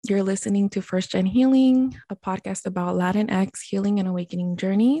You're listening to FirstGen Healing, a podcast about Latinx healing and awakening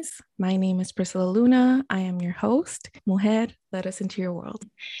journeys. My name is Priscilla Luna. I am your host. Mujer, let us into your world.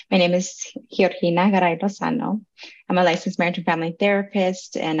 My name is Georgina Garay Lozano. I'm a licensed marriage and family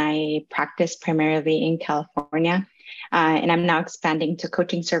therapist, and I practice primarily in California. And I'm now expanding to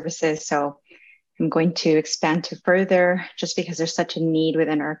coaching services. So I'm going to expand to further just because there's such a need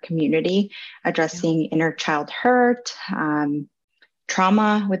within our community, addressing inner child hurt,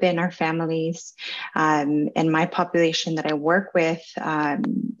 trauma within our families. And my population that I work with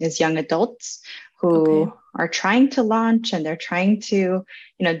is young adults who are trying to launch, and they're trying to,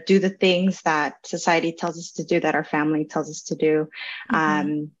 do the things that society tells us to do, that our family tells us to do.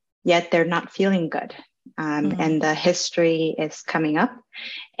 Yet they're not feeling good. And the history is coming up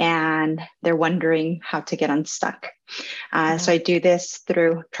and they're wondering how to get unstuck. So I do this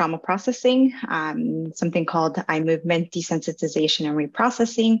through trauma processing, something called eye movement desensitization and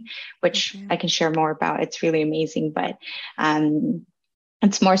reprocessing, which I can share more about. It's really amazing, but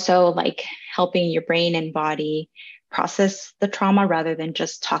it's more so like helping your brain and body process the trauma rather than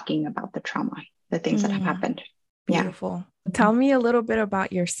just talking about the trauma, the things that have happened. Beautiful. Yeah. Tell me a little bit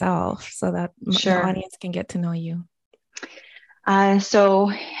about yourself so that the audience can get to know you.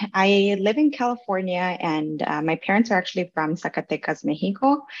 So I live in California, and my parents are actually from Zacatecas,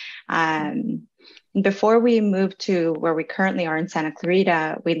 Mexico. Before we moved to where we currently are in Santa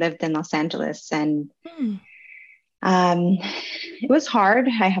Clarita, we lived in Los Angeles, and it was hard.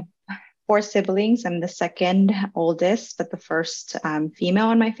 I have 4 siblings. I'm the second oldest, but the first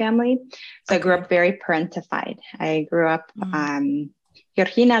female in my family. So I grew up very parentified. I grew up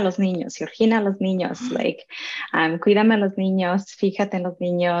Georgina los niños, like cuídame los niños, fíjate en los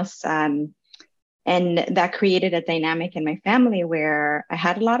niños. And that created a dynamic in my family where I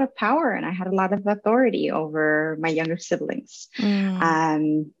had a lot of power and I had a lot of authority over my younger siblings,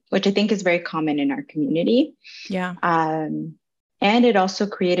 which I think is very common in our community. Yeah. And it also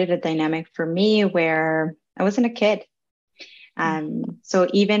created a dynamic for me where I wasn't a kid. So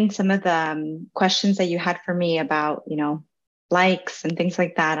even some of the questions that you had for me about, likes and things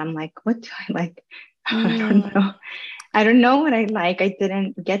like that, I'm like, what do I like? I don't know. I don't know what I like. I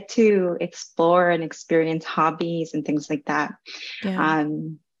didn't get to explore and experience hobbies and things like that. Yeah.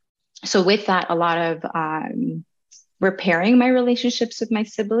 So with that, a lot of repairing my relationships with my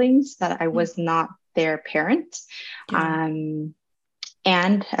siblings, that I was not their parent. Yeah.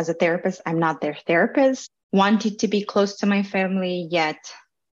 And as a therapist, I'm not their therapist. Wanted to be close to my family, yet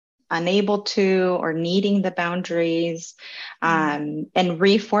unable to, or needing the boundaries, and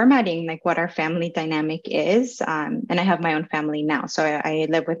reformatting like what our family dynamic is. And I have my own family now. So I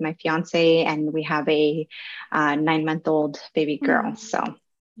live with my fiance, and we have a 9-month-old baby girl. So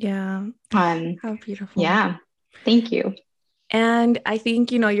yeah, how beautiful. Yeah, thank you. And I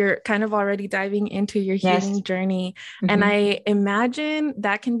think, you're kind of already diving into your healing journey. And I imagine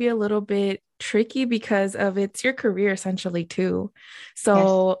that can be a little bit tricky because of it's your career essentially too.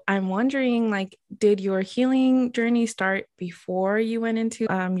 So I'm wondering, like, did your healing journey start before you went into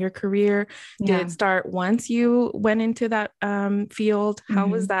your career? Did it start once you went into that field? How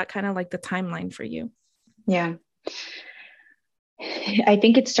was that kind of like the timeline for you? Yeah. I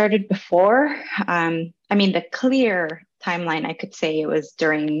think it started before. The clear timeline, I could say it was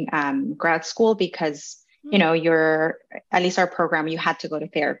during grad school, because at least our program, you had to go to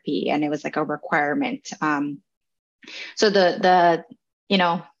therapy, and it was like a requirement. So the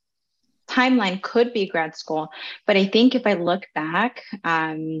timeline could be grad school, but I think if I look back,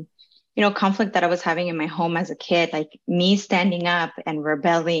 conflict that I was having in my home as a kid, like me standing up and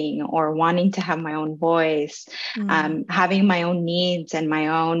rebelling or wanting to have my own voice, having my own needs and my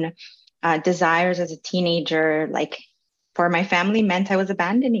own desires as a teenager, like for my family meant I was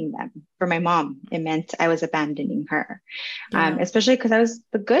abandoning them. For my mom, it meant I was abandoning her, especially because I was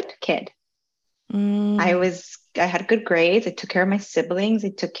the good kid. I had good grades. I took care of my siblings. I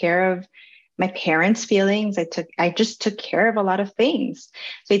took care of my parents' feelings. I just took care of a lot of things.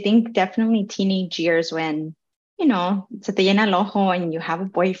 So I think definitely teenage years when, se te llena el ojo and you have a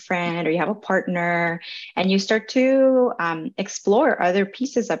boyfriend or you have a partner, and you start to explore other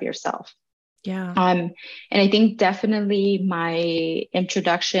pieces of yourself. Yeah. And I think definitely my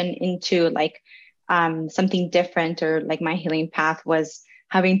introduction into like something different, or like my healing path, was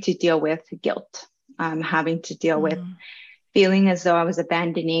having to deal with guilt, having to deal with feeling as though I was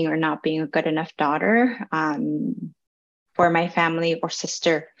abandoning or not being a good enough daughter for my family or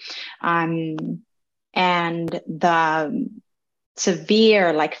sister. And the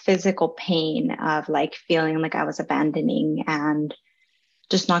severe like physical pain of like feeling like I was abandoning and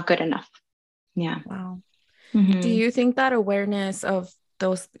just not good enough. Yeah. Wow. Do you think that awareness of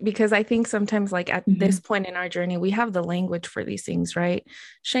those, because I think sometimes like at this point in our journey, we have the language for these things, right?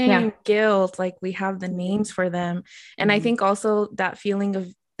 Shame, guilt, like we have the names for them. And I think also that feeling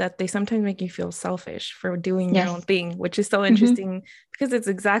of that they sometimes make you feel selfish for doing your own thing, which is so interesting because it's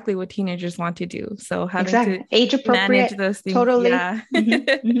exactly what teenagers want to do. So having to age appropriate, manage those things. totally. Yeah.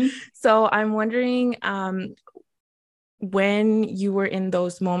 So I'm wondering, when you were in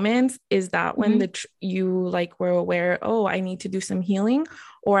those moments, is that when you like were aware, oh, I need to do some healing?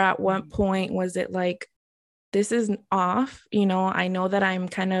 Or at what point was it like, this is off, you know, I know that I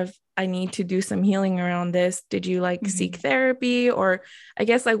need to do some healing around this? Did you like seek therapy, or I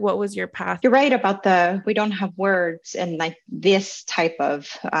guess like what was your path? You're right about we don't have words and like this type of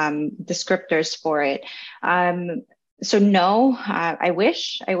descriptors for it. So no, I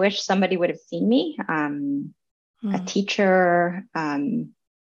wish somebody would have seen me. A teacher,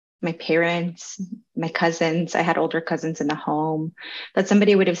 my parents, my cousins. I had older cousins in the home, that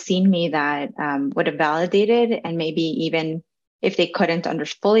somebody would have seen me, that would have validated, and maybe even if they couldn't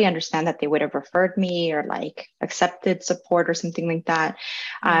fully understand, that they would have referred me or like accepted support or something like that.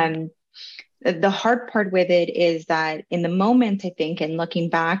 The hard part with it is that in the moment, I think, and looking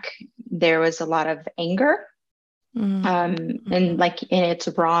back, there was a lot of anger, and like in its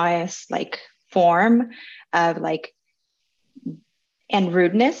rawest like form of like, and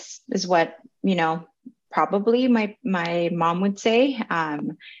rudeness is what, you know, probably my mom would say,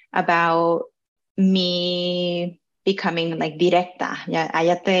 about me becoming like directa. Ya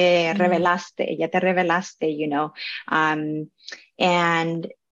te revelaste, you know. And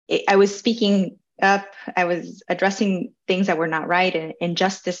I was speaking up, I was addressing things that were not right and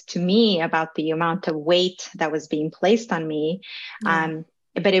injustice to me about the amount of weight that was being placed on me.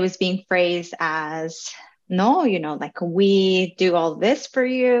 But it was being phrased as, no, you know, like, we do all this for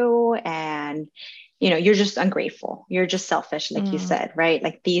you, and, you know, you're just ungrateful. You're just selfish, like you said, right?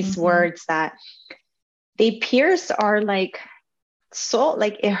 Like these words that they pierce are like, so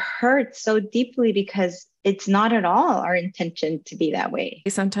like it hurts so deeply, because it's not at all our intention to be that way.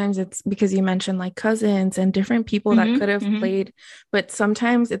 Sometimes it's because you mentioned like cousins and different people that could have played, but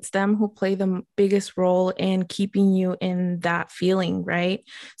sometimes it's them who play the biggest role in keeping you in that feeling, right?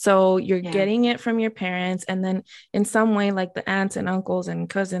 So you're getting it from your parents, and then in some way, like the aunts and uncles and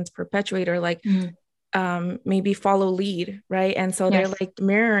cousins perpetuate, or like maybe follow lead, right? And so they're like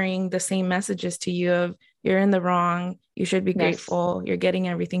mirroring the same messages to you of, you're in the wrong, you should be grateful, you're getting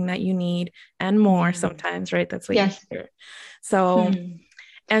everything that you need and more sometimes, right? That's what you hear. So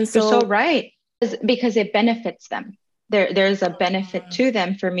and so you're so right, because it benefits them. There's a benefit to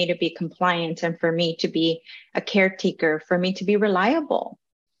them for me to be compliant, and for me to be a caretaker, for me to be reliable.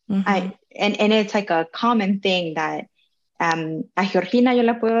 And it's like a common thing that a Georgina yo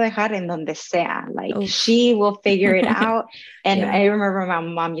la puedo dejar en donde sea. Like she will figure it out. And I remember my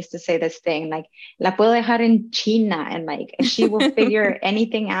mom used to say this thing, like, la puedo dejar en China, and like she will figure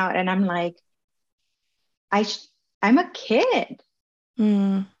anything out. And I'm like, I'm a kid.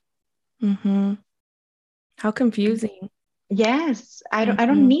 How confusing. Yes, I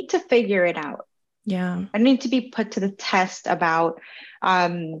don't need to figure it out. Yeah, I need to be put to the test about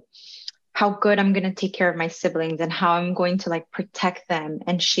how good I'm going to take care of my siblings, and how I'm going to like protect them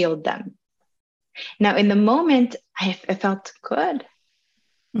and shield them. Now, in the moment, I felt good.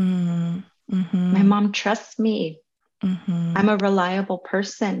 My mom trusts me. I'm a reliable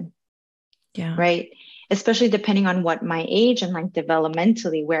person. Yeah. Right. Especially depending on what my age and like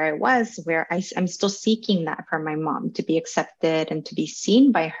developmentally where I was, where I'm still seeking that from my mom, to be accepted and to be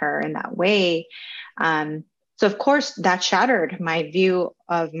seen by her in that way. So of course that shattered my view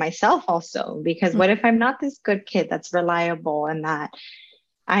of myself also, because what if I'm not this good kid that's reliable, and that,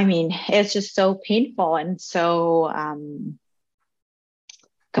 I mean, it's just so painful and so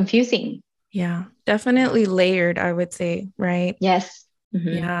confusing. Yeah, definitely layered, I would say, right? Yes.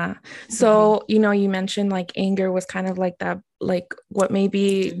 Yeah. So, you know, you mentioned like anger was kind of like that, like what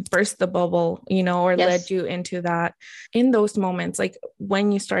maybe burst the bubble, you know, or led you into that. In those moments, like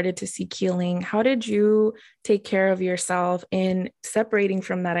when you started to seek healing, how did you take care of yourself in separating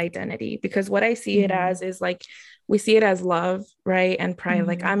from that identity? Because what I see it as is like, we see it as love, right? And pride.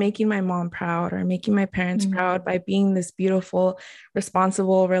 Like, I'm making my mom proud, or making my parents proud by being this beautiful,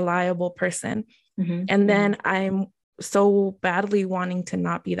 responsible, reliable person. And then I'm so badly wanting to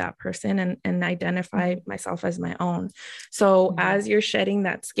not be that person, and identify myself as my own. So as you're shedding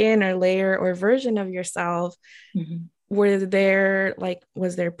that skin or layer or version of yourself, was there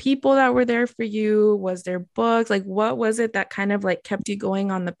people that were there for you? Was there books? Like, what was it that kind of like kept you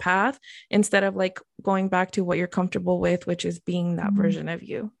going on the path, instead of like going back to what you're comfortable with, which is being that version of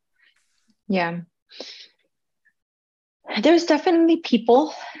you? Yeah. There's definitely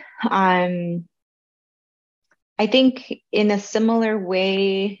people. I think in a similar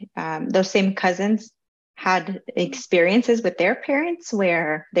way, those same cousins had experiences with their parents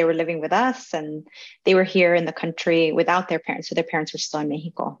where they were living with us and they were here in the country without their parents. So their parents were still in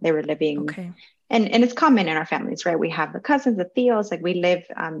Mexico. They were living, Okay. and it's common in our families, right? We have the cousins, the tios, like we live,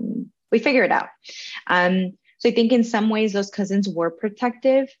 we figure it out. So I think in some ways those cousins were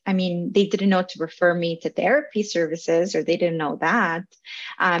protective. I mean, they didn't know to refer me to therapy services, or they didn't know that.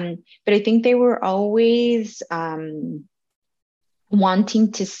 But I think they were always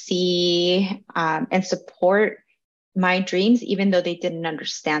wanting to see and support my dreams, even though they didn't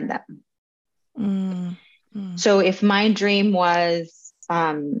understand them. So if my dream was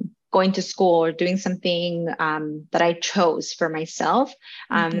going to school or doing something that I chose for myself,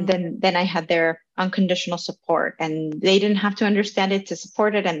 then I had their unconditional support, and they didn't have to understand it to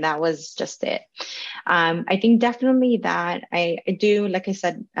support it, and that was just it. I think definitely that I do, like I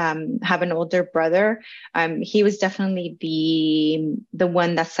said, have an older brother. He was definitely the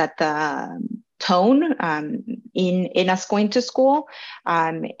one that set the tone in us going to school,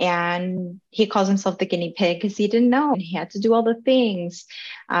 and he calls himself the guinea pig because he didn't know and he had to do all the things,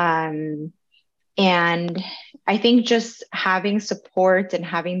 and I think just having support and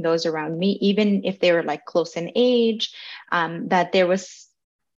having those around me, even if they were like close in age, that there was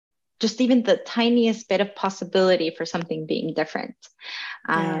just even the tiniest bit of possibility for something being different.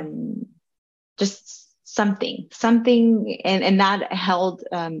 Just something, and that held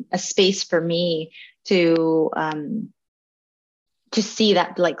a space for me to see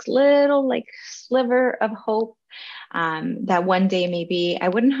that like little like sliver of hope, that one day maybe I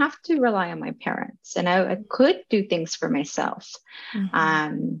wouldn't have to rely on my parents and I could do things for myself.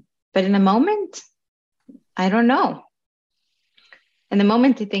 But in the moment, I don't know. In the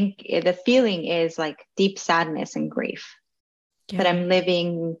moment, I think the feeling is like deep sadness and grief that I'm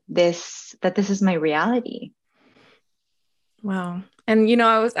living this, that this is my reality. Wow. And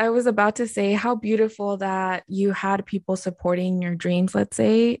I was about to say how beautiful that you had people supporting your dreams, let's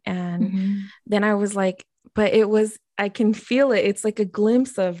say. And then I was like, but I can feel it. It's like a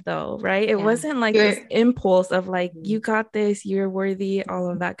glimpse of, though, right? It wasn't like this impulse of like, you got this, you're worthy,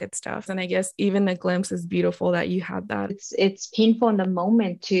 all of that good stuff. And I guess even the glimpse is beautiful that you had that. It's painful in the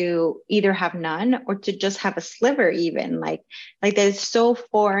moment to either have none or to just have a sliver, even like that is so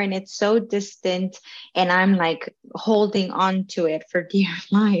foreign, it's so distant, and I'm like holding on to it for dear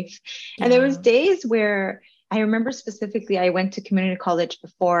life. And there was days where I remember specifically, I went to community college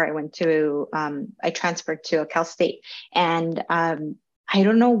before I went to, I transferred to Cal State. And I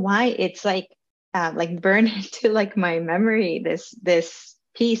don't know why it's like burned into like my memory, this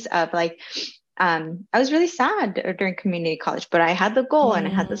piece of like, I was really sad during community college, but I had the goal and I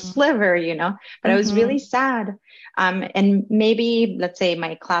had the sliver, but I was really sad. And maybe let's say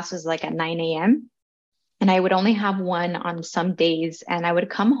my class was like at 9 a.m. and I would only have one on some days, and I would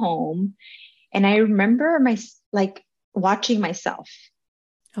come home. And I remember like watching myself.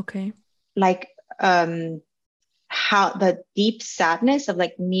 Okay. Like how the deep sadness of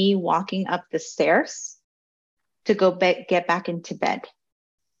like me walking up the stairs to go get back into bed.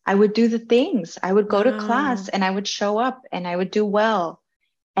 I would do the things. I would go to class and I would show up and I would do well.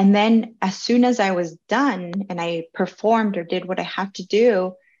 And then as soon as I was done and I performed or did what I had to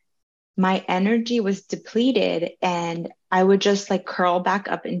do, my energy was depleted and I would just like curl back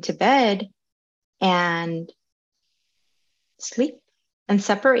up into bed and sleep and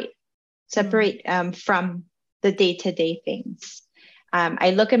separate from the day-to-day things.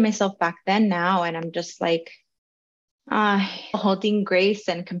 I look at myself back then now and I'm just like holding grace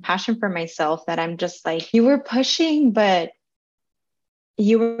and compassion for myself, that I'm just like, you were pushing, but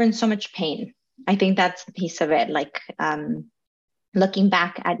you were in so much pain. I think that's the piece of it. Like looking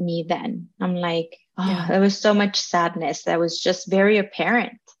back at me then, I'm like, there was so much sadness that was just very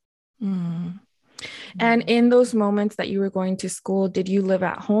apparent. And in those moments that you were going to school, did you live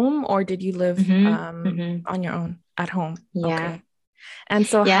at home or did you live on your own at home? Okay. And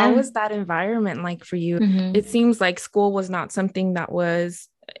so how was that environment like for you? It seems like school was not something that was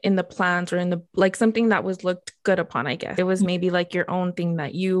in the plans or in the like something that was looked good upon, I guess. It was maybe like your own thing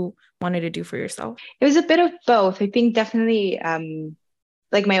that you wanted to do for yourself. It was a bit of both. I think definitely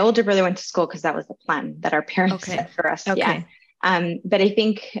like my older brother went to school because that was the plan that our parents set for us. Yeah. But I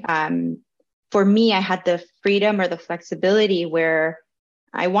think for me, I had the freedom or the flexibility where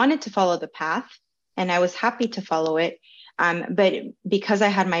I wanted to follow the path and I was happy to follow it. But because I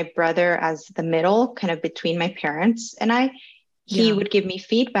had my brother as the middle, kind of between my parents and he would give me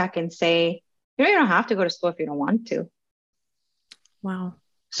feedback and say, you don't have to go to school if you don't want to. Wow.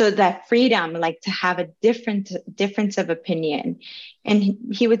 So that freedom, like to have a difference of opinion. And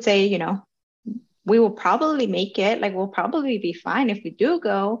he would say, you know, we will probably make it, like we'll probably be fine if we do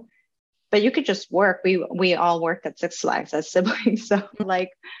go, but you could just work. We all worked at Six Flags as siblings. So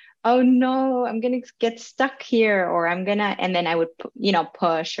like, oh no, I'm gonna get stuck here, or I'm gonna, and then I would, you know,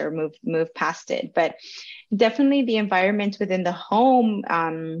 push or move past it. But definitely the environment within the home,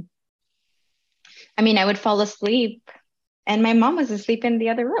 I mean, I would fall asleep and my mom was asleep in the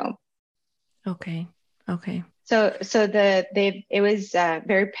other room. Okay. Okay. So it was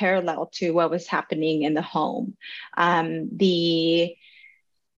very parallel to what was happening in the home. The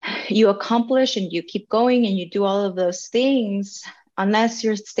You accomplish and you keep going and you do all of those things unless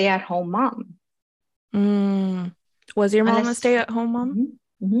you're stay-at-home mom. Was your mom a Unless, stay-at-home mom?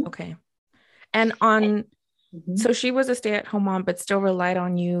 mm-hmm. Okay. And so she was a stay-at-home mom, but still relied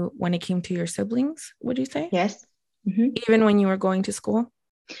on you when it came to your siblings, would you say? Yes. Even when you were going to school?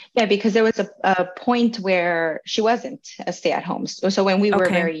 Yeah, because there was a point where she wasn't a stay-at-home. So when we were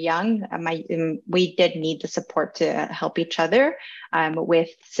very young, we did need the support to help each other with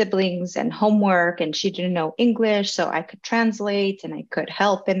siblings and homework. And she didn't know English, so I could translate and I could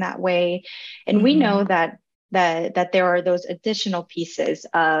help in that way. And we know that there are those additional pieces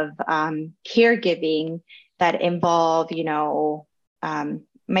of caregiving that involve, you know,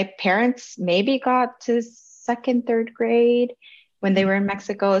 my parents maybe got to second, third grade when they were in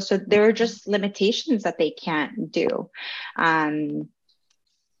Mexico. So there are just limitations that they can't do. But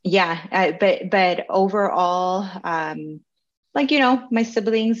overall, like, you know, my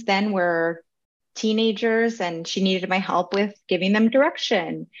siblings then were teenagers and she needed my help with giving them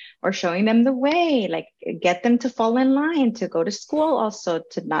direction or showing them the way, like get them to fall in line, to go to school, also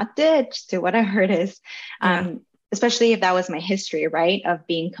to not ditch, to whatever it is. Especially if that was my history, right? Of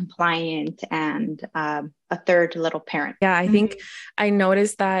being compliant and a third little parent. Yeah, I think I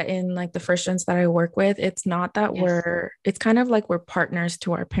noticed that in like the FirstGens that I work with, it's not that it's kind of like we're partners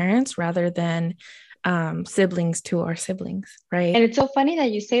to our parents rather than siblings to our siblings, right? And it's so funny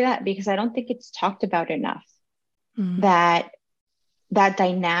that you say that because I don't think it's talked about enough. That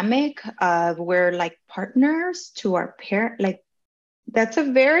dynamic of we're like partners to our parent, like that's a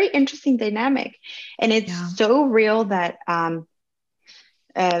very interesting dynamic. And it's so real that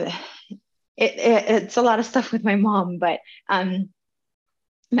it's a lot of stuff with my mom, but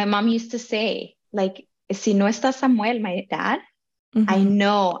my mom used to say, like, si no está Samuel, my dad, I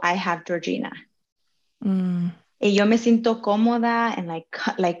know I have Georgina. Y yo me siento cómoda and like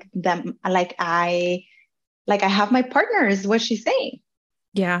I have my partner is what she's saying.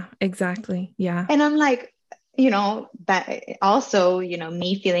 Yeah, exactly. Yeah. And I'm like, you know, that also, you know,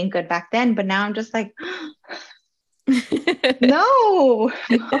 me feeling good back then, but now I'm just like, no.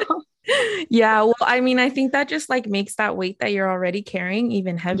 Yeah, well, I mean, I think that just like makes that weight that you're already carrying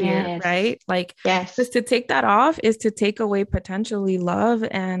even heavier, right? Like, just to take that off is to take away potentially love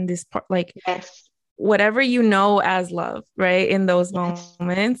and this part, like, whatever you know as love, right? In those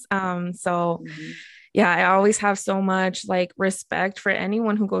moments. Yeah, I always have so much like respect for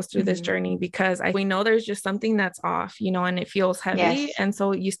anyone who goes through this journey because we know there's just something that's off, you know, and it feels heavy. And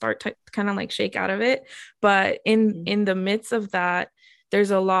so you start to kind of like shake out of it. But in the midst of that,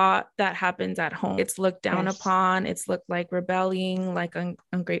 there's a lot that happens at home. It's looked down upon. It's looked like rebelling, like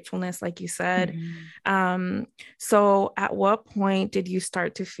ungratefulness, like you said. So at what point did you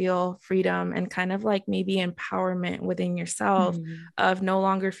start to feel freedom and kind of like maybe empowerment within yourself of no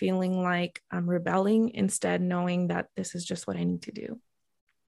longer feeling like I'm rebelling, instead knowing that this is just what I need to do?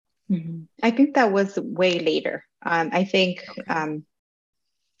 I think that was way later. I think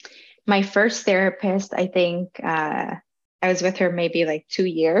my first therapist, I think I was with her maybe like 2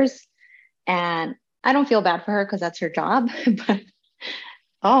 years, and I don't feel bad for her because that's her job. But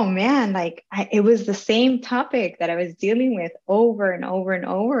oh man, like it was the same topic that I was dealing with over and over and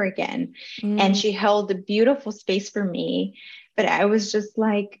over again. And she held a beautiful space for me. But I was just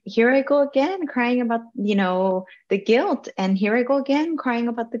like, here I go again, crying about, you know, the guilt. And here I go again, crying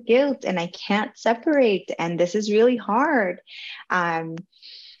about the guilt. And I can't separate. And this is really hard. And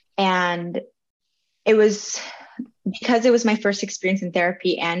it was because it was my first experience in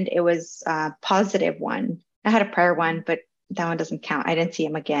therapy and it was a positive one. I had a prior one, but that one doesn't count. I didn't see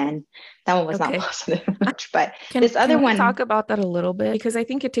him again. That one was not positive much, but this other one. Talk about that a little bit, because I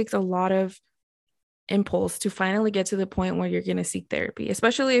think it takes a lot of impulse to finally get to the point where you're going to seek therapy,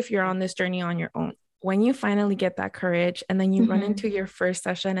 especially if you're on this journey on your own. When you finally get that courage and then you run into your first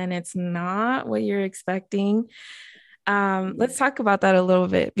session and it's not what you're expecting. Let's talk about that a little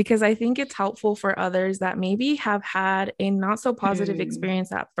bit, because I think it's helpful for others that maybe have had a not so positive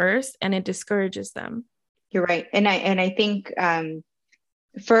experience at first and it discourages them. You're right. And I think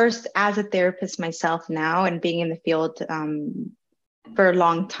first, as a therapist myself now and being in the field for a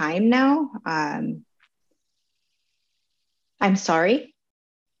long time now, I'm sorry.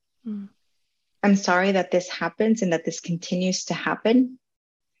 I'm sorry that this happens and that this continues to happen,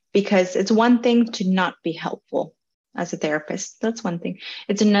 because it's one thing to not be helpful as a therapist. That's one thing.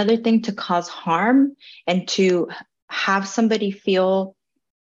 It's another thing to cause harm and to have somebody feel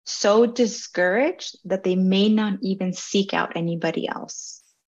so discouraged that they may not even seek out anybody else.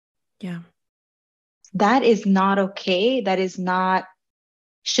 Yeah. That is not okay. That is not,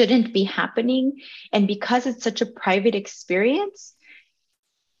 shouldn't be happening. And because it's such a private experience,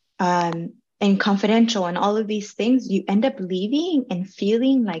 and confidential and all of these things, you end up leaving and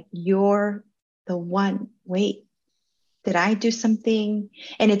feeling like you're the one. Wait, did I do something?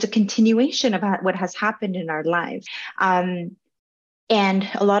 And it's a continuation of what has happened in our lives. And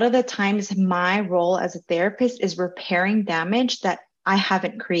a lot of the times, my role as a therapist is repairing damage that I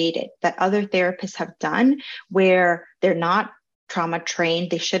haven't created, that other therapists have done, where they're not trauma trained.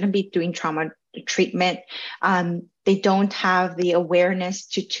 They shouldn't be doing trauma treatment. They don't have the awareness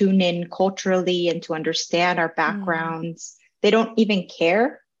to tune in culturally and to understand our backgrounds. They don't even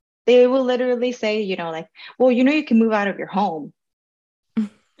care. They will literally say, like, well, you can move out of your home.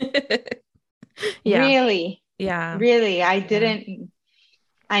 Yeah. Really? Yeah. Really?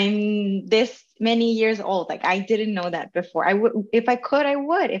 I'm this many years old. Like, I didn't know that before. I would, if I could, I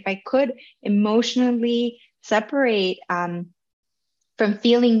would. If I could emotionally separate from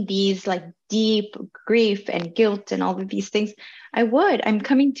feeling these like deep grief and guilt and all of these things, I would. I'm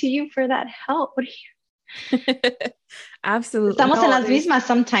coming to you for that help. What are you? Absolutely. Estamos en las mismas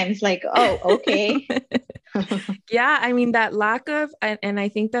sometimes, like, oh, okay. Yeah, I mean, that lack of, and I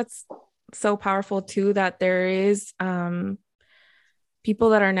think that's so powerful too, that there is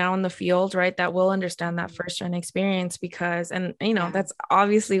people that are now in the field, right, that will understand that FirstGen experience, because, and that's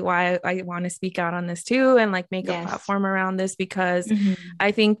obviously why I want to speak out on this too, and like make a platform around this, because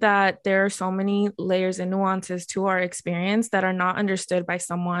I think that there are so many layers and nuances to our experience that are not understood by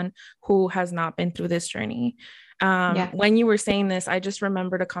someone who has not been through this journey. When you were saying this, I just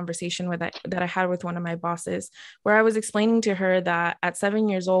remembered a conversation that I had with one of my bosses, where I was explaining to her that at 7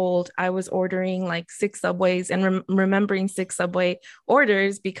 years old, I was ordering like 6 Subways and remembering 6 Subway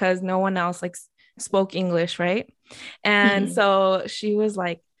orders because no one else like spoke English, right? And so she was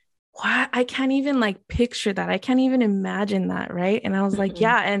like, what? I can't even like picture that. I can't even imagine that, right? And I was like,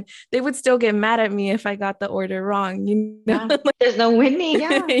 yeah. And they would still get mad at me if I got the order wrong. There's no winning.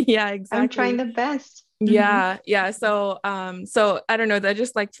 Yeah. Yeah, exactly. I'm trying the best. Yeah. So I don't know, that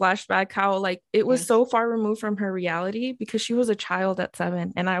just like flashback how like it was so far removed from her reality, because she was a child at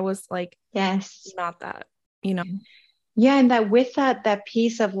 7 and I was like, not that, Yeah, and that with that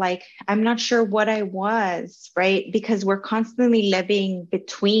piece of like, I'm not sure what I was, right? Because we're constantly living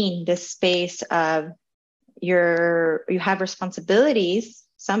between this space of you have responsibilities,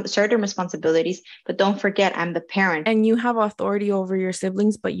 some certain responsibilities, but don't forget I'm the parent. And you have authority over your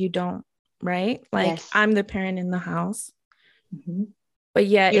siblings, but you don't, right? Like I'm the parent in the house. But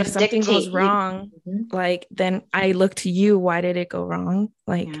yet if something goes wrong, like then I look to you, why did it go wrong?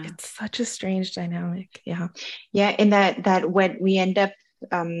 Like it's such a strange dynamic. Yeah. And that when we end up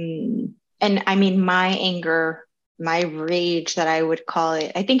and I mean, my anger, my rage, that I would call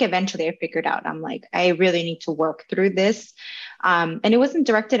it, I think eventually I figured out, I'm like, I really need to work through this. And it wasn't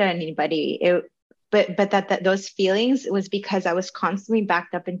directed at anybody. But that those feelings, it was because I was constantly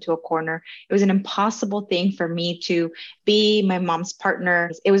backed up into a corner. It was an impossible thing for me to be my mom's partner.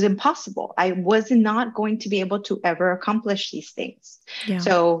 It was impossible. I was not going to be able to ever accomplish these things. Yeah.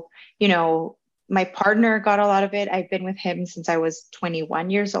 So, my partner got a lot of it. I've been with him since I was 21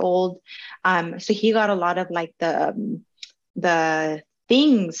 years old. So he got a lot of like the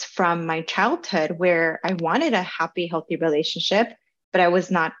things from my childhood where I wanted a happy, healthy relationship, but I was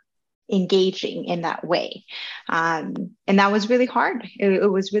not engaging in that way. And that was really hard.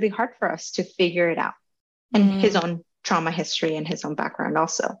 It was really hard for us to figure it out. And his own trauma history and his own background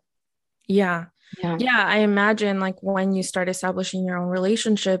also. Yeah, I imagine like when you start establishing your own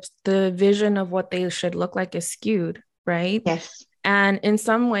relationships, the vision of what they should look like is skewed, right? Yes. And in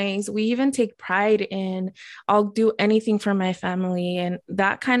some ways, we even take pride in, I'll do anything for my family, and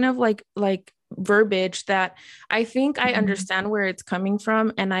that kind of like verbiage that I think I understand where it's coming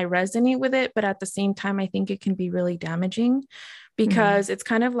from and I resonate with it. But at the same time, I think it can be really damaging, because it's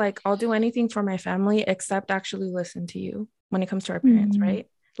kind of like, I'll do anything for my family except actually listen to you when it comes to our parents, right?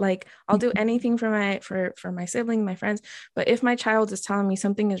 Like I'll do anything for my sibling, my friends. But if my child is telling me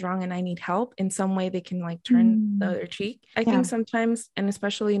something is wrong and I need help in some way, they can like turn the other cheek. I think sometimes, and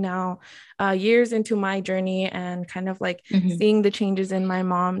especially now, years into my journey and kind of like seeing the changes in my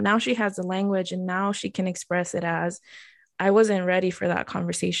mom, now she has the language and now she can express it as, I wasn't ready for that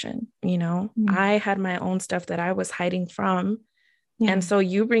conversation. You know, I had my own stuff that I was hiding from. And so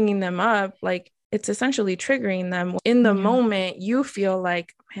you bringing them up, like, it's essentially triggering them. In the moment, you feel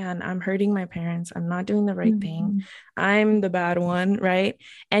like, man, I'm hurting my parents. I'm not doing the right thing. I'm the bad one, right?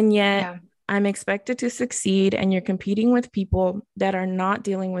 And yet I'm expected to succeed, and you're competing with people that are not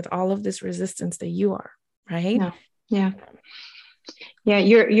dealing with all of this resistance that you are, right?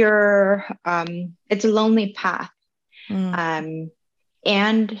 You're it's a lonely path. And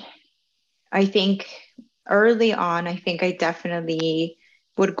I think early on, I think I definitely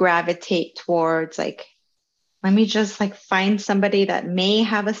would gravitate towards like, let me just like find somebody that may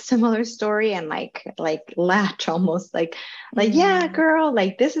have a similar story and like latch almost like, yeah, girl,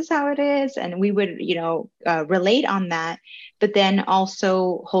 like this is how it is. And we would, relate on that, but then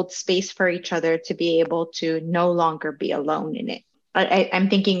also hold space for each other to be able to no longer be alone in it. I'm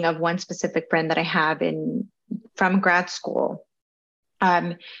thinking of one specific friend that I have from grad school,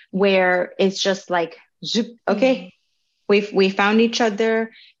 where it's just like, okay, we found each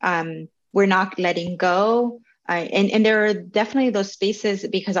other. We're not letting go. And there are definitely those spaces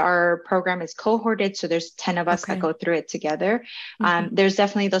because our program is cohorted. So there's 10 of us that go through it together. There's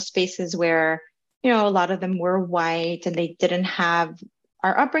definitely those spaces where, a lot of them were white and they didn't have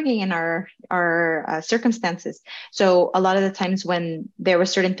our upbringing and our circumstances. So a lot of the times when there were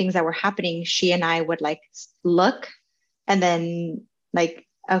certain things that were happening, she and I would like look and then like,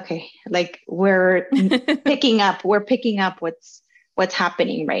 okay, like we're picking up what's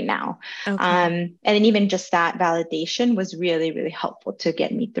happening right now. And then even just that validation was really, really helpful to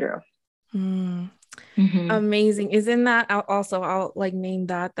get me through. Amazing. Isn't that I'll like name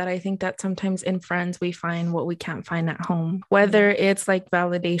that I think that sometimes in friends we find what we can't find at home, whether it's like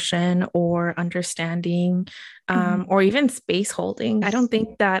validation or understanding, or even space holding. I don't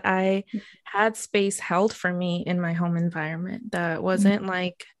think that I had space held for me in my home environment. That wasn't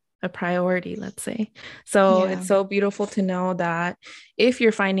like a priority, let's say. So it's so beautiful to know that if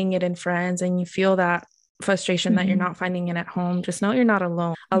you're finding it in friends and you feel that frustration that you're not finding it at home, just know you're not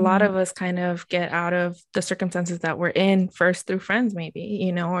alone. A lot of us kind of get out of the circumstances that we're in first through friends,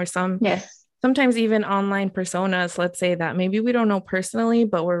 maybe, or sometimes even online personas, let's say, that maybe we don't know personally,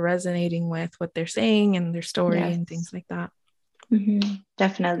 but we're resonating with what they're saying and their story and things like that.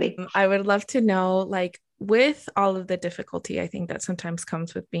 Definitely. I would love to know, like, with all of the difficulty I think that sometimes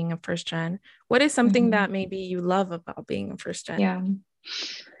comes with being a first gen, what is something that maybe you love about being a first gen?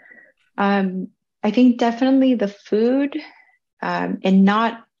 I think definitely the food, and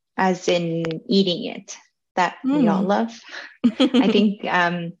not as in eating it, that we all love. I think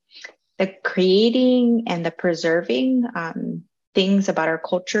the creating and the preserving things about our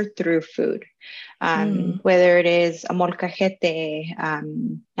culture through food, whether it is a molcajete,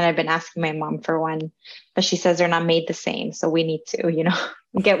 and I've been asking my mom for one, but she says they're not made the same. So we need to,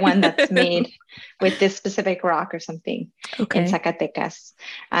 get one that's made with this specific rock or something in Zacatecas.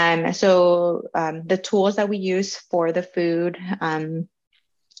 So the tools that we use for the food,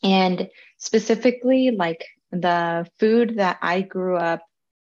 and specifically like the food that I grew up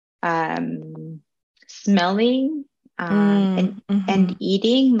smelling and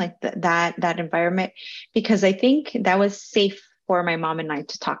eating, like that environment, because I think that was safe for my mom and I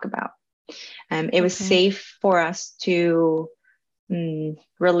to talk about. It was safe for us to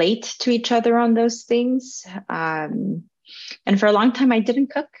relate to each other on those things. And for a long time, I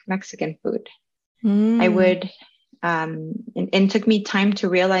didn't cook Mexican food. I would, and it took me time to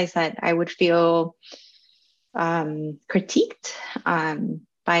realize that I would feel critiqued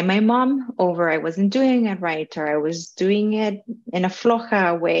by my mom over I wasn't doing it right, or I was doing it in a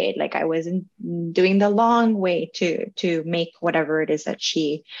floja way, like I wasn't doing the long way to make whatever it is that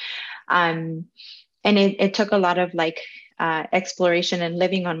she, and it took a lot of like exploration and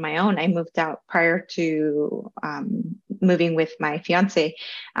living on my own. I moved out prior to moving with my fiance.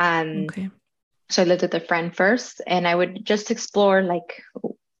 So I lived with a friend first, and I would just explore like,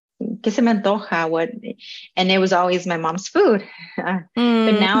 ¿qué se me antoja? What? And it was always my mom's food. But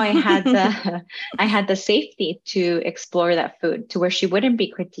now I had the safety to explore that food to where she wouldn't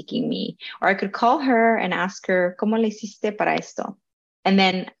be critiquing me, or I could call her and ask her, ¿Cómo le hiciste para esto? And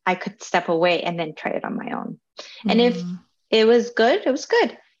then I could step away and then try it on my own. And if it was good, it was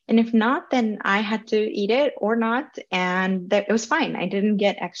good. And if not, then I had to eat it or not. And that it was fine. I didn't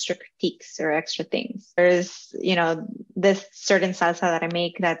get extra critiques or extra things. There's, this certain salsa that I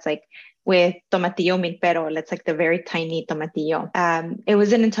make that's like with tomatillo mil pero. It's like the very tiny tomatillo. It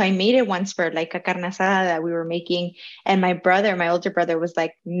wasn't until I made it once for like a carne asada that we were making. And my older brother was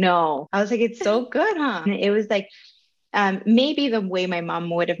like, no. I was like, it's so good, huh? And it was like, maybe the way my mom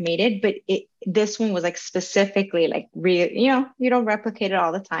would have made it, but this one was like specifically like real, you don't replicate it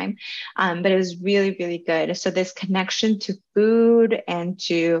all the time. But it was really, really good. So this connection to food and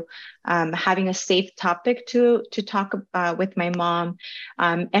to having a safe topic to talk with my mom,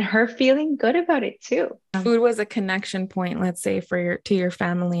 and her feeling good about it too. Food was a connection point, let's say, to your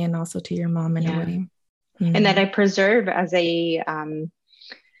family and also to your mom in a way. And that I preserve as a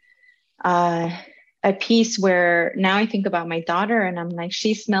piece where now I think about my daughter and I'm like,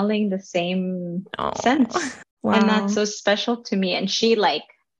 she's smelling the same scents. Wow. And that's so special to me. And she like,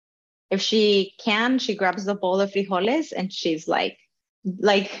 if she can, she grabs the bowl of frijoles and she's like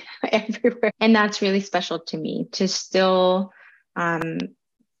everywhere. And that's really special to me, to still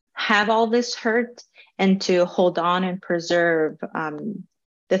have all this hurt and to hold on and preserve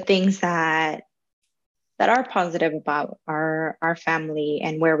the things that are positive about our family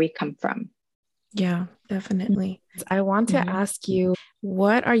and where we come from. Yeah, definitely. I want to ask you,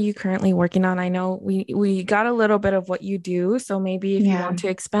 what are you currently working on? I know we got a little bit of what you do, so maybe if you want to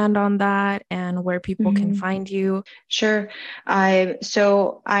expand on that and where people can find you. Sure.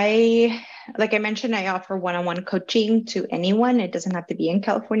 So like I mentioned, I offer one-on-one coaching to anyone. It doesn't have to be in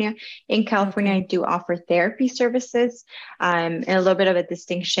California. In California, I do offer therapy services. And a little bit of a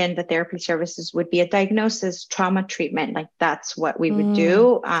distinction, the therapy services would be a diagnosis, trauma treatment. Like that's what we would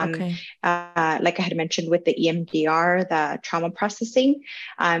do. Like I had mentioned with the EMDR, the trauma processing,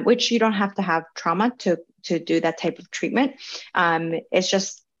 which you don't have to have trauma to do that type of treatment. It's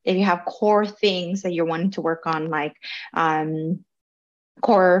just if you have core things that you're wanting to work on, like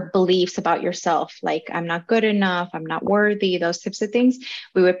core beliefs about yourself, like I'm not good enough, I'm not worthy, those types of things,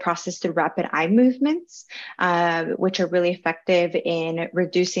 we would process through rapid eye movements, which are really effective in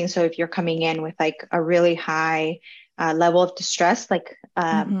reducing. So if you're coming in with like a really high level of distress, like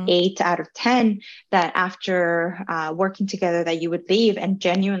 8 out of 10, that after working together that you would leave and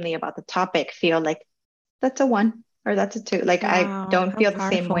genuinely about the topic feel like that's a 1 or that's a 2. Like, wow, I don't feel the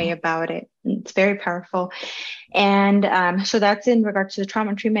same way about it. It's very powerful. And so that's in regards to the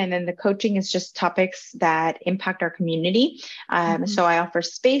trauma treatment. And then the coaching is just topics that impact our community. So I offer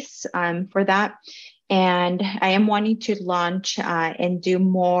space for that. And I am wanting to launch and do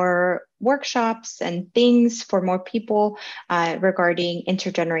more workshops and things for more people regarding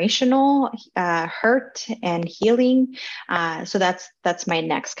intergenerational hurt and healing. So that's my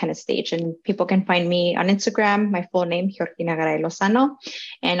next kind of stage. And people can find me on Instagram, my full name, Georgina Garay Lozano,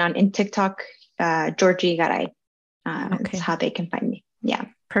 and in TikTok, Georgie Garay. That's how they can find me. Yeah.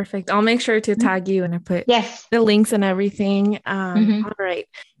 Perfect. I'll make sure to tag you and I put the links and everything. All right.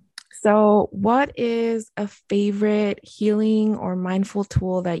 So what is a favorite healing or mindful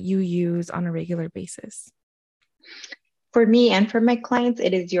tool that you use on a regular basis? For me and for my clients,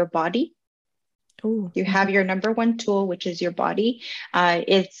 it is your body. Ooh. You have your number one tool, which is your body.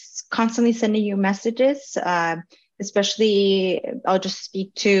 It's constantly sending you messages, especially I'll just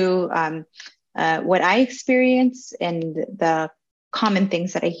speak to what I experience and the common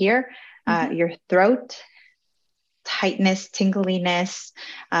things that I hear. Your throat, tightness, tingliness,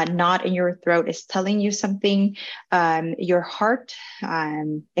 knot in your throat is telling you something. Your heart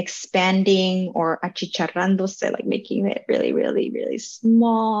expanding or achicharrándose, like making it really, really, really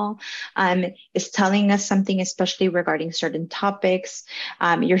small, is telling us something, especially regarding certain topics.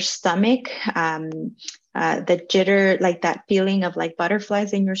 Your stomach, the jitter, like that feeling of like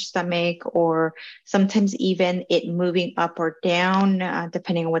butterflies in your stomach, or sometimes even it moving up or down,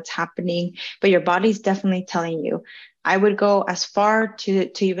 depending on what's happening. But your body's definitely telling you. I would go as far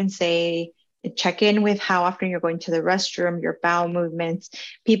to even say, check in with how often you're going to the restroom, your bowel movements.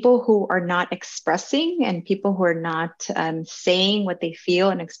 People who are not expressing and people who are not saying what they feel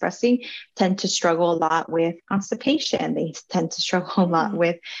and expressing tend to struggle a lot with constipation. They tend to struggle a lot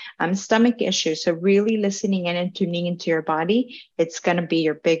with stomach issues. So really listening in and tuning into your body, it's going to be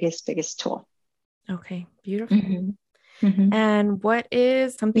your biggest tool. Okay, beautiful. And what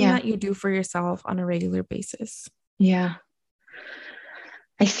is something that you do for yourself on a regular basis? Yeah.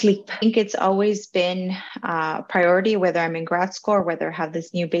 I sleep. I think it's always been a priority, whether I'm in grad school or whether I have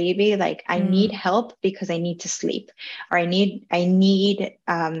this new baby. Like I need help because I need to sleep, or I need to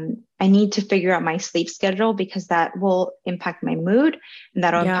figure out my sleep schedule because that will impact my mood and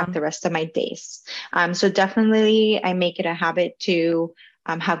that'll impact the rest of my days. So definitely I make it a habit to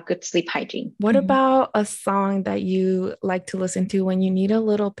have good sleep hygiene. What about a song that you like to listen to when you need a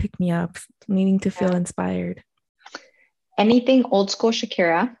little pick-me-up, needing to feel inspired? Anything old school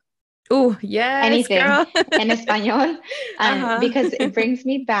Shakira. Oh, yes, Anything girl. in Espanol, Uh-huh. because it brings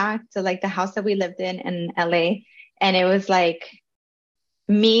me back to like the house that we lived in LA. And it was like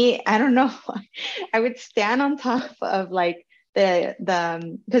me, I don't know, I would stand on top of like because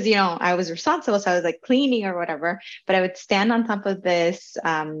I was responsible, so I was like cleaning or whatever, but I would stand on top of this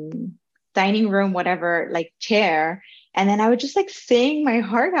dining room, whatever, like chair, and then I would just like sing my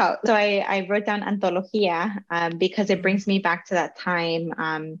heart out. So I wrote down Antología because it brings me back to that time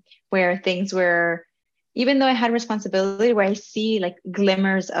where things were, even though I had responsibility, where I see like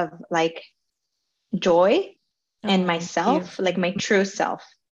glimmers of like joy in Oh, myself, beautiful. like my true self.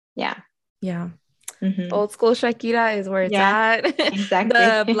 Yeah. Yeah. Hmm. Old school Shakira is where it's Yeah, at. The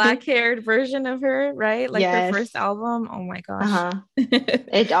exactly. black-haired version of her, right? Like her Yes. first album. Oh my gosh. Uh-huh.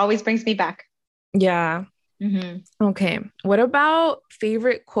 It always brings me back. Yeah. Hmm. Okay. What about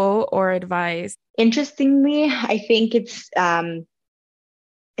favorite quote or advice? Interestingly, I think it's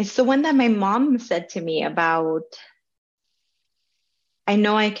the one that my mom said to me about, I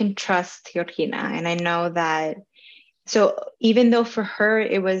know I can trust Georgina, and I know that. So even though for her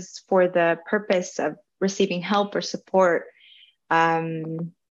it was for the purpose of receiving help or support,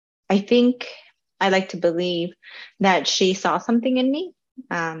 um, I think I like to believe that she saw something in me.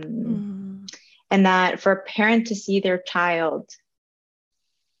 Um, Mm, and that for a parent to see their child,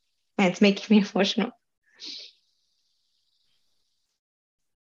 and it's making me emotional,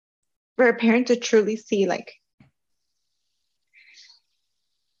 for a parent to truly see like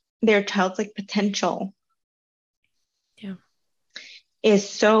their child's like potential yeah. is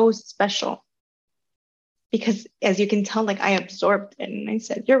so special. Because as you can tell, like I absorbed it and I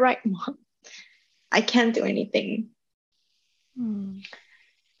said, "You're right, mom. I can't do anything." Mm.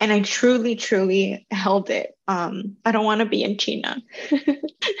 And I truly, truly held it. I don't want to be in China. You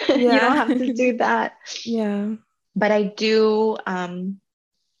Yeah. don't have to do that. Yeah. But I do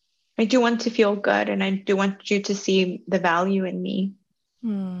want to feel good, and I do want you to see the value in me.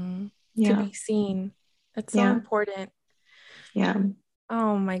 To Yeah. be seen. That's so Yeah. important. Yeah.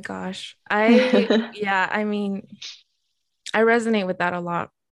 Oh my gosh. Yeah, I mean, I resonate with that a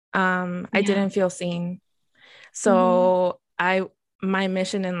lot. I Yeah. didn't feel seen. Mm. So my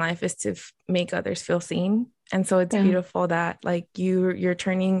mission in life is to make others feel seen. And so it's Yeah. beautiful that like you're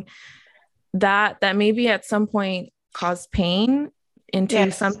turning that maybe at some point caused pain into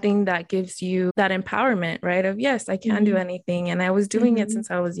Yes. something that gives you that empowerment, right? Of yes, I can do Hmm. anything. And I was doing it Hmm.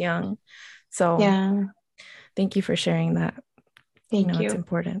 since I was young. So Yeah. thank you for sharing that. Thank It's you.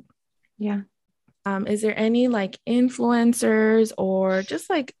 important. Yeah. Is there any like influencers or just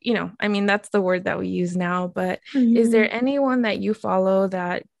like, I mean, that's the word that we use now, but is there Hmm. anyone that you follow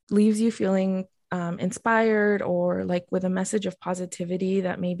that leaves you feeling inspired or like with a message of positivity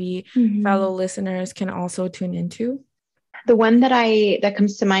that maybe fellow Hmm. listeners can also tune into? The one that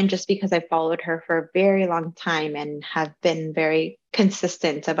comes to mind, just because I followed her for a very long time and have been very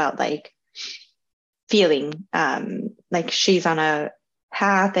consistent about like feeling like she's on a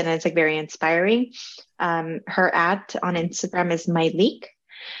path, and it's like very inspiring. Her at on Instagram is my leak.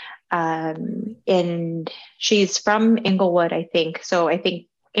 And she's from Inglewood, I think. So I think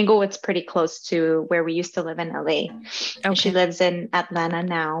Inglewood's pretty close to where we used to live in LA. And she Okay. lives in Atlanta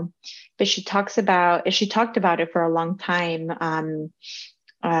now. But she talked about it for a long time,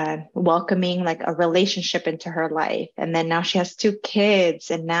 welcoming like a relationship into her life. And then now she has two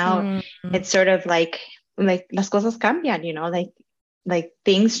kids, and now Mm-hmm. it's sort of like las cosas cambian, like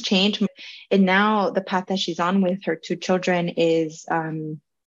things change. And now the path that she's on with her two children is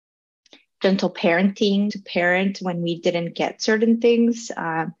gentle parenting, to parent when we didn't get certain things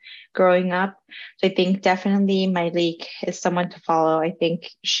growing up. So I think definitely Myleik is someone to follow. I think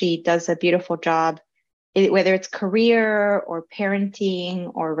she does a beautiful job, whether it's career or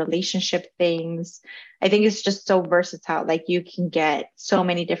parenting or relationship things. I think it's just so versatile. Like you can get so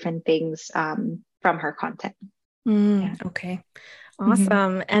many different things from her content. Yeah. Okay. Hmm.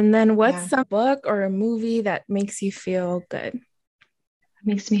 Awesome. And then what's Yeah. some book or a movie that makes you feel good?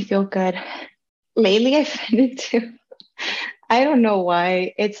 Makes me feel good. Lately, I've been into, I don't know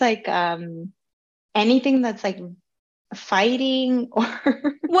why. It's like anything that's like fighting or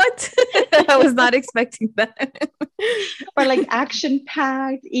What? I was not expecting that. or like action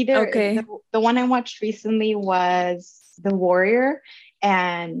packed. Either Okay. the one I watched recently was The Warrior,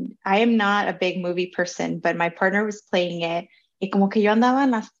 and I am not a big movie person, but my partner was playing it. Y como que yo andaba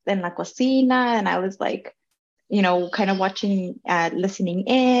en la cocina, and I was like, kind of watching, listening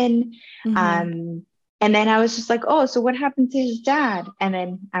in. Hmm. Um, And then I was just like, oh, so what happened to his dad? And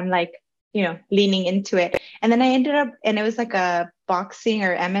then I'm like, leaning into it. And then I ended up, and it was like a boxing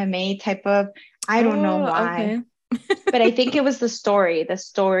or MMA type of, I don't know why. Okay. But I think it was the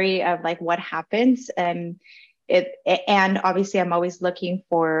story of like what happens. And obviously I'm always looking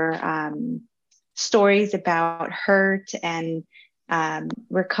for stories about hurt and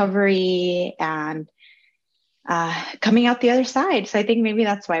recovery and coming out the other side. So I think maybe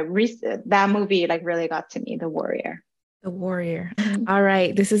that's why that movie like really got to me, The Warrior. The Warrior. Mm-hmm. All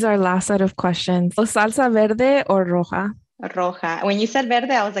right. This is our last set of questions. O salsa verde or roja? Roja. When you said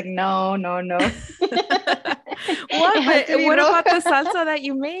verde, I was like, no. What? But what about the salsa that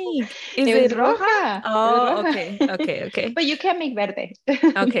you make? Is it roja? Roja. Oh, Roja. Okay. But you can make verde.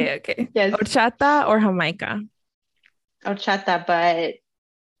 Okay. Yes. Horchata or Jamaica? Horchata, but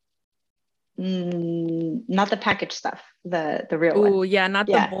not the packaged stuff, the real one. Oh, yeah, not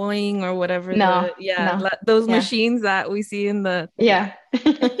the Boeing or whatever. No. Those machines that we see in the. Yeah.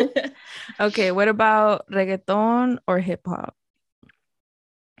 Okay, what about reggaeton or hip hop?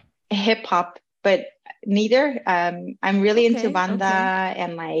 Hip hop, but neither. I'm really into banda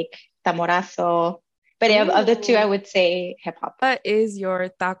and like tamorazo. But of the two, I would say hip hop. What is your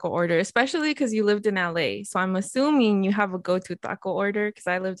taco order? Especially because you lived in LA. So I'm assuming you have a go-to taco order because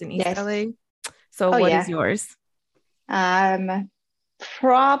I lived in East LA. So what is yours? Probably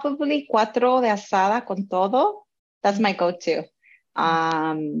cuatro de asada con todo. That's my go-to.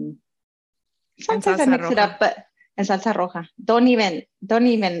 Sometimes I mix it up, but and salsa roja. Don't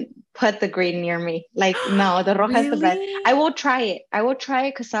even put the green near me. Like, no, the roja is the best. I will try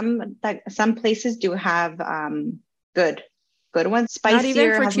it because some places do have good ones.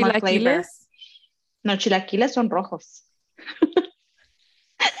 Spicier, has more flavor. No, chilaquiles son rojos.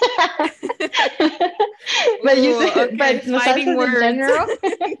 But but no, salsas in general,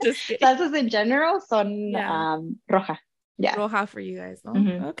 salsas in general son roja. Yeah. Roja for you guys. Oh,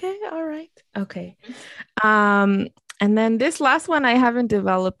 okay. All right. Okay. And then this last one, I haven't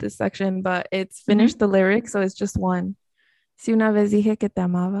developed this section, but it's finished the lyrics, so it's just one. Si una vez dije que te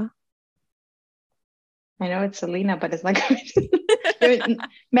amaba. I know it's Selena, but it's like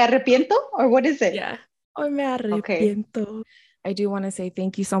me arrepiento, or what is it? Yeah. Oh, me arrepiento. Okay. I do want to say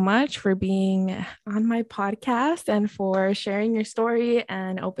thank you so much for being on my podcast and for sharing your story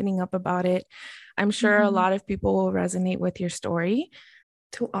and opening up about it. I'm sure a lot of people will resonate with your story.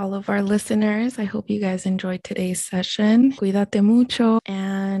 To all of our listeners, I hope you guys enjoyed today's session. Cuídate mucho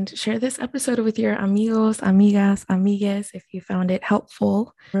and share this episode with your amigos, amigas, amigues if you found it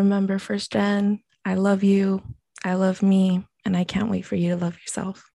helpful. Remember, FirstGen, I love you, I love me, and I can't wait for you to love yourself.